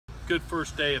good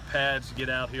first day of pads. Get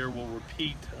out here. We'll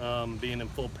repeat being in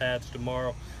full pads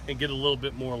tomorrow and get a little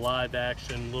bit more live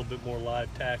action, a little bit more live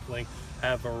tackling,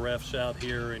 have our refs out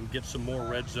here and get some more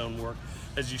red zone work.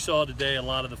 As you saw today, a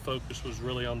lot of the focus was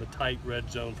really on the tight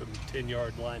red zone from the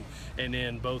 10-yard line and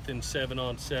in both in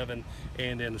 7-on-7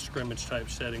 and in a scrimmage type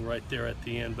setting right there at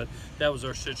the end. But that was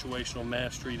our situational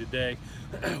mastery today.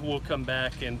 We'll come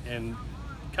back and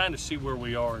kind of see where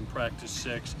we are in practice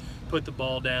 6, put the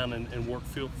ball down and work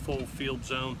full field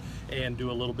zone and do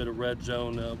a little bit of red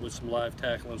zone with some live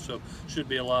tackling. So should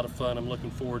be a lot of fun. I'm looking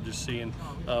forward to seeing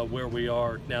where we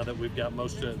are now that we've got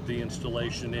most of the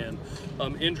installation in.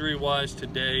 Injury wise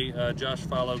today, Josh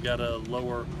Follow got a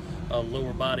lower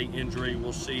body injury.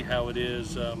 We'll see how it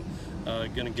is.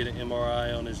 Going to get an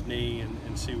MRI on his knee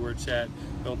and see where it's at.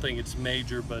 Don't think it's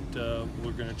major, but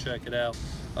we're going to check it out.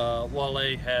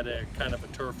 Wale had a kind of a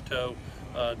turf toe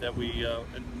that we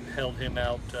held him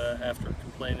out after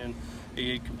complaining.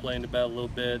 He complained about a little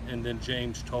bit, and then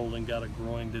James Tolan got a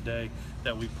groin today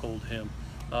that we pulled him.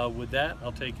 With that,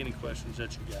 I'll take any questions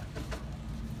that you got.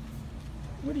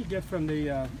 What do you get from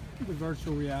the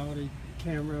virtual reality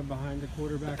camera behind the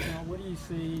quarterback now? What do you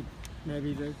see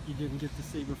maybe that you didn't get to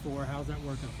see before? How's that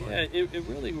working for you? Yeah, it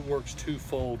really works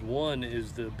twofold. One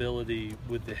is the ability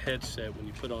with the headset. When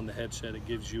you put on the headset, it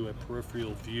gives you a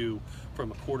peripheral view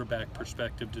from a quarterback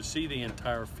perspective to see the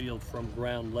entire field from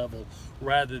ground level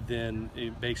rather than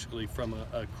basically from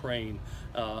a crane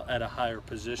at a higher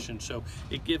position. So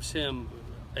it gives him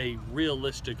a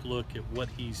realistic look at what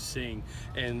he's seeing.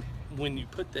 And when you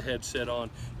put the headset on,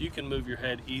 you can move your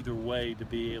head either way to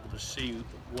be able to see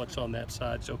what's on that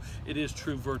side. So it is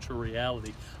true virtual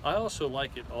reality. I also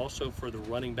like it also for the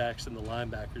running backs and the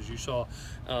linebackers. You saw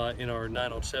in our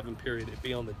 9-on-7 period it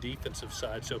be on the defensive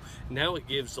side. So now it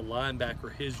gives the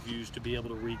linebacker his views to be able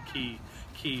to read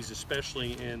keys,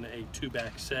 especially in a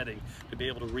two-back setting, to be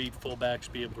able to read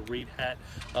fullbacks, be able to read hat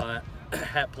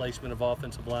placement of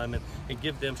offensive linemen, and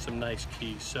give them some nice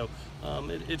keys. So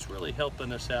it's really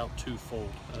helping us out twofold,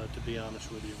 to be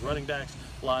honest with you. Running backs,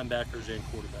 linebackers, and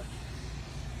quarterbacks.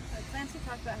 Clancy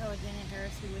talked about how Ajani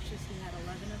Harris, he wishes he had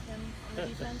 11 of him on the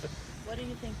defense. What do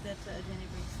you think that Ajani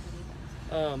brings to the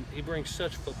defense? He brings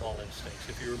such football instincts.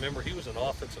 If you remember, he was an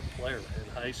offensive player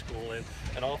in high school and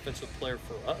an offensive player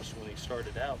for us when he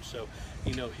started out. So,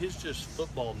 you know, his just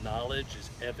football knowledge is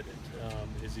evident.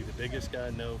 Is he the biggest guy?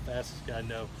 No. Fastest guy?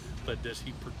 No. But does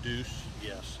he produce?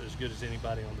 Yes, as good as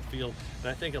anybody on the field.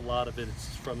 And I think a lot of it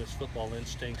is from his football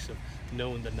instincts of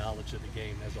knowing the knowledge of the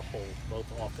game as a whole, both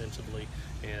offensively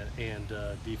and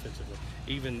defensively.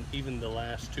 Even the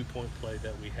last two-point play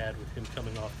that we had with him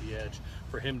coming off the edge,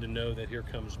 for him to know that here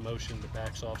comes motion, the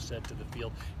back's offset to the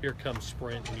field, here comes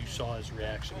sprint, and you saw his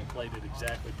reaction. He played it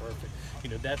exactly perfect. You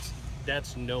know,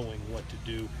 that's knowing what to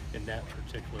do in that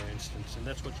particular instance, and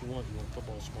that's what you want. You want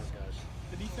football smart guys.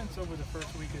 The defense over the first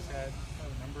week has had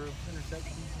a number of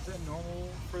interceptions. Is that normal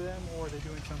for them, or are they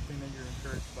doing something that you're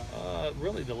encouraged by?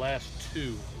 Really, the last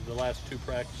two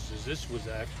practices. This was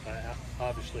actually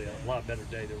obviously a lot better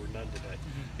day. There were none today,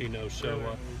 you know.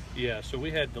 So yeah, so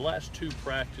we had the last two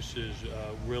practices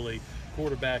really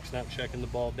quarterbacks not checking the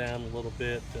ball down a little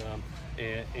bit.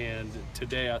 And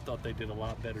today I thought they did a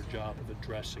lot better job of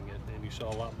addressing it, and you saw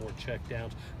a lot more check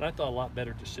downs, and I thought a lot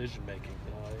better decision making.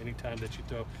 Anytime that you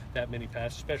throw that many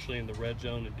passes, especially in the red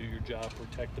zone, and do your job,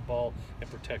 protect the ball and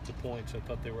protect the points, I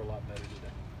thought they were a lot better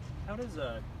today. How does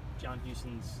John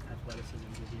Houston's athleticism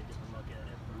give you a different look at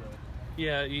it?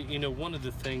 Yeah, you know, one of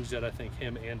the things that I think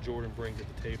him and Jordan bring to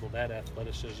the table, that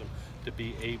athleticism to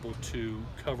be able to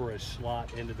cover a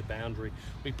slot into the boundary.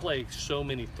 We play so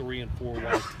many 3- and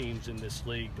 4-wide teams in this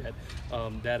league that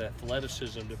that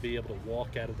athleticism to be able to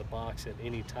walk out of the box at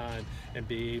any time and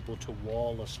be able to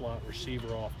wall a slot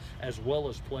receiver off, as well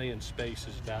as play in space,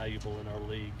 is valuable in our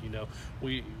league. You know,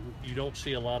 you don't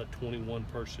see a lot of 21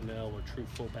 personnel or true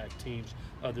fullback teams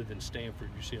other than Stanford.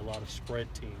 You see a lot of spread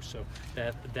teams, so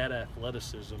that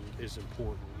athleticism is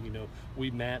important. You know, we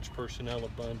match personnel a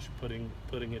bunch,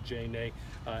 putting a J-Nay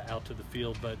out to the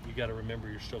field, but you got to remember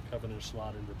you're still covering a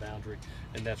slot in the boundary,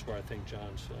 and that's where I think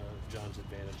John's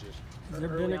advantage is.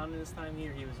 Early on in his time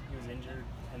here, he was injured,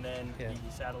 and then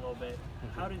he sat a little bit.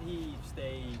 How did he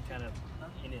stay kind of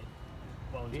in it?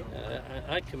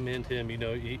 I commend him. You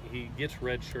know, he gets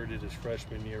redshirted his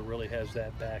freshman year, really has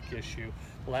that back issue.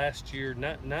 Last year,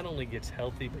 not only gets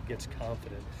healthy, but gets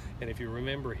confident. And if you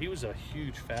remember, he was a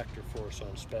huge factor for us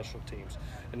on special teams.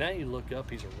 And now you look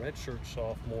up, he's a redshirt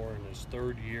sophomore in his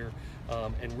third year,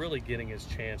 and really getting his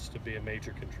chance to be a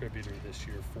major contributor this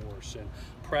year for us. And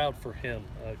proud for him,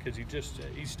 because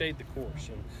he stayed the course.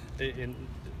 And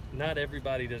not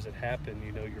everybody does it happen,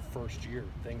 you know, your first year.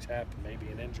 Things happen, maybe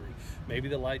an injury, maybe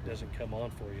the light doesn't come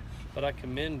on for you. But I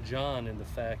commend John in the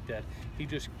fact that he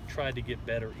just tried to get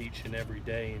better each and every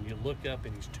day. And you look up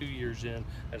and he's 2 years in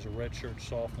as a redshirt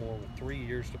sophomore with 3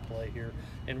 years to play here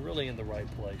and really in the right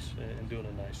place and doing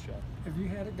a nice job. Have you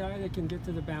had a guy that can get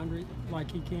to the boundary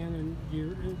like he can? And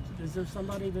is there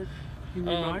somebody that he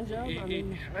reminds you of?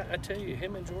 I tell you,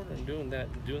 him and Jordan are doing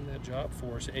that job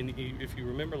for us. And if you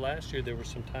remember last year, there were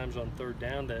some times on third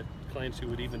down that Clancy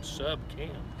would even sub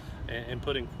Cam and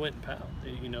put in Quentin Powell,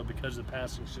 you know, because of the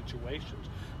passing situations.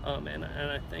 And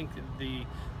I think the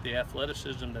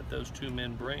athleticism that those two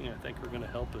men bring, I think, are going to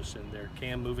help us in there.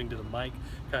 Cam moving to the Mike,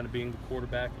 kind of being the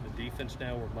quarterback of the defense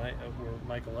now, where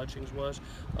Michael Hutchings was,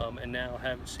 and now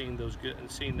having seen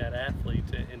that athlete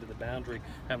into the boundary,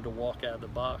 having to walk out of the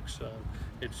box.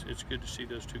 It's good to see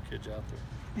those two kids out there.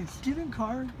 Is Stephen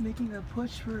Carr making a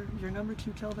push for your number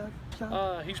 2 tailback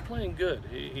job? He's playing good.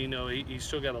 He's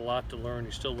still got a lot to learn.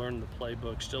 He's still learning the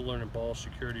playbook, still learning ball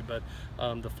security, but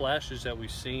the flashes that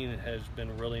we've seen has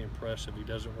been really impressive. He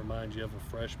doesn't remind you of a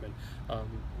freshman.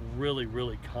 Really,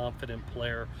 really confident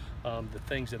player. The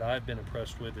things that I've been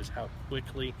impressed with is how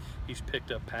quickly he's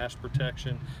picked up pass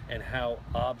protection and how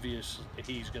obvious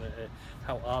his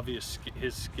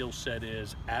skill set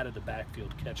is out of the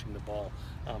backfield catching the ball.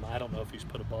 I don't know if he's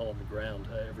put a ball on the ground.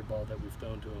 Every ball that we've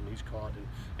thrown to him, he's caught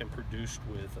and produced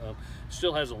with.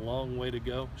 Still has a long way to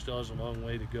go.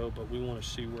 But we want to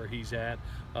see where he's at,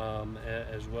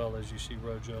 as well as you see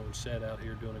Rojo and Seth out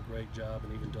here doing a great job,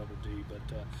 and even Double D. But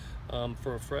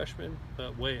for a freshman,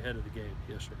 way ahead of the game.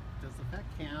 Yes, sir. Does the fact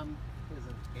Cam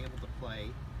isn't able to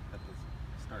play at the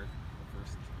start of the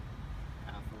first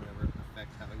half or whatever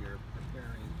affect how you're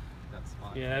preparing that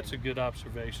spot? Yeah, that's a good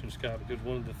observation, Scott, because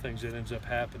one of the things that ends up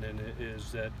happening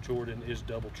is that Jordan is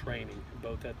double training,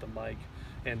 both at the Mike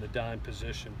and the dime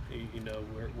position. You know,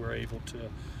 we're able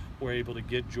to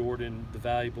get Jordan the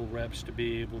valuable reps to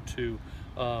be able to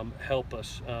help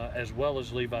us, as well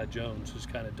as Levi Jones is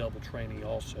kind of double training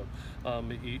also.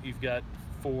 You've got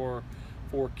four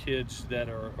kids that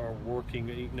are working,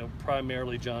 you know,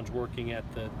 primarily John's working at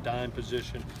the dime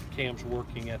position, Cam's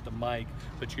working at the Mike,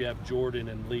 but you have Jordan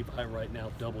and Levi right now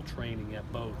double training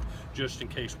at both, just in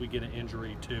case we get an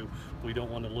injury too. We don't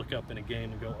want to look up in a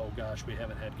game and go, oh gosh, we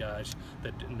haven't had guys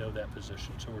that didn't know that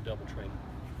position, so we're double training.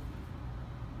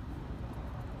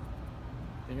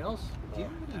 Anything else? Do you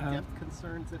have any depth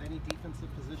concerns at any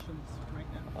defensive positions right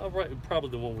now? Right, probably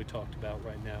the one we talked about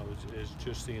right now is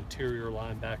just the interior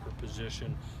linebacker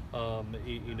position.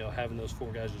 You know, having those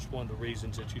 4 guys is one of the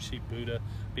reasons that you see Buddha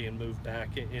being moved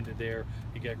back into there.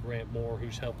 You got Grant Moore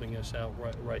who's helping us out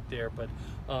right there. But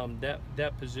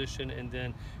that position, and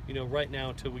then, you know, right now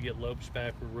until we get Lopes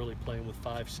back, we're really playing with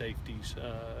 5 safeties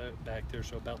back there,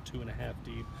 so about 2.5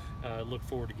 deep. Look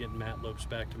forward to getting Matt Lopes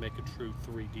back to make a true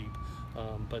 3 deep.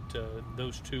 But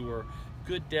those 2 are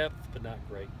good depth, but not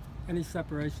great. Any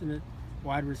separation at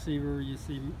wide receiver? You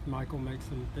see Michael make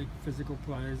some big physical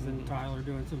plays, and Tyler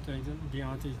doing some things, and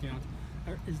Deontay's.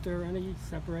 Is there any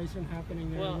separation happening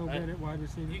there a little bit at wide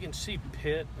receiver? You can see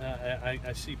Pitt.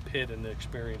 I see Pitt and the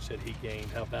experience that he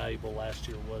gained, how valuable last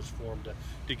year was for him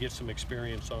to get some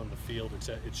experience on the field.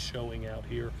 It's showing out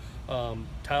here.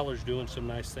 Tyler's doing some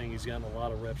nice things. He's gotten a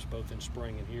lot of reps both in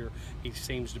spring and here. He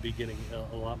seems to be getting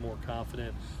a lot more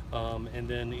confident. And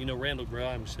then, you know, Randall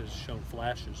Grimes has shown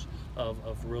flashes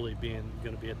of really going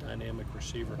to be a dynamic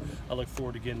receiver. I look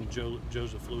forward to getting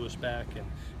Joseph Lewis back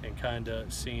and kind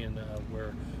of seeing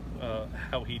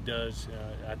how he does.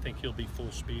 I think he'll be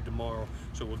full speed tomorrow,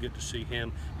 so we'll get to see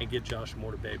him and get Josh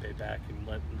Mortabebe back and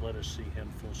let us see him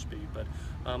full speed. But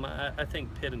I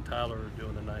think Pitt and Tyler are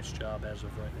doing a nice job as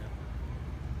of right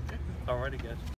now. All righty, guys.